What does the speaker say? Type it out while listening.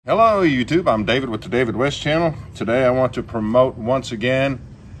Hello YouTube, I'm David with the David West channel. Today I want to promote once again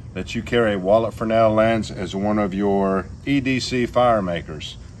that you carry a Wallet Fresnel lens as one of your EDC fire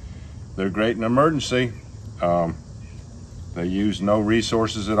makers. They're great in emergency. They use no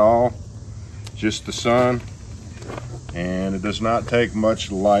resources at all, just the sun, and it does not take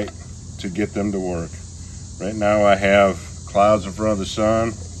much light to get them to work. Right now I have clouds in front of the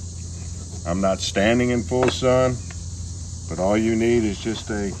sun. I'm not standing in full sun, but all you need is just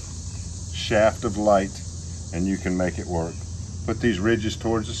a shaft of light and you can make it work. Put these ridges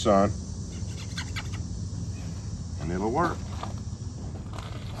towards the sun and it'll work.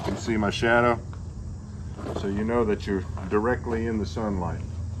 You can see my shadow, so you know that you're directly in the sunlight.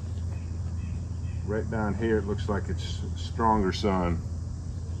 Right down here it looks like it's stronger sun.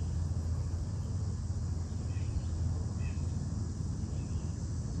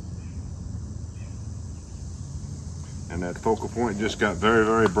 And that focal point just got very,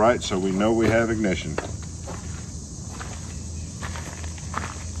 very bright, so we know we have ignition.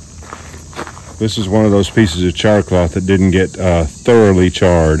 This is one of those pieces of char cloth that didn't get thoroughly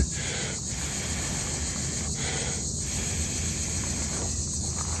charred.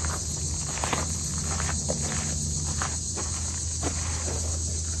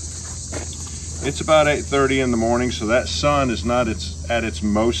 It's about 8:30 in the morning, so that sun is not at its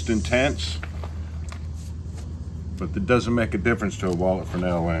most intense. But it doesn't make a difference to a Wallet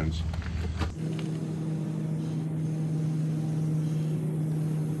Fresnel lens.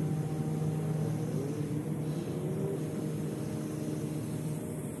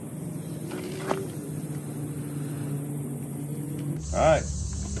 Alright,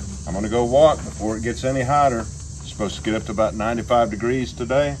 I'm gonna go walk before it gets any hotter. It's supposed to get up to about 95 degrees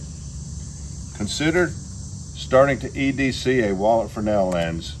today. Consider starting to EDC a Wallet Fresnel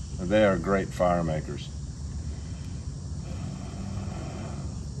lens. They are great fire makers.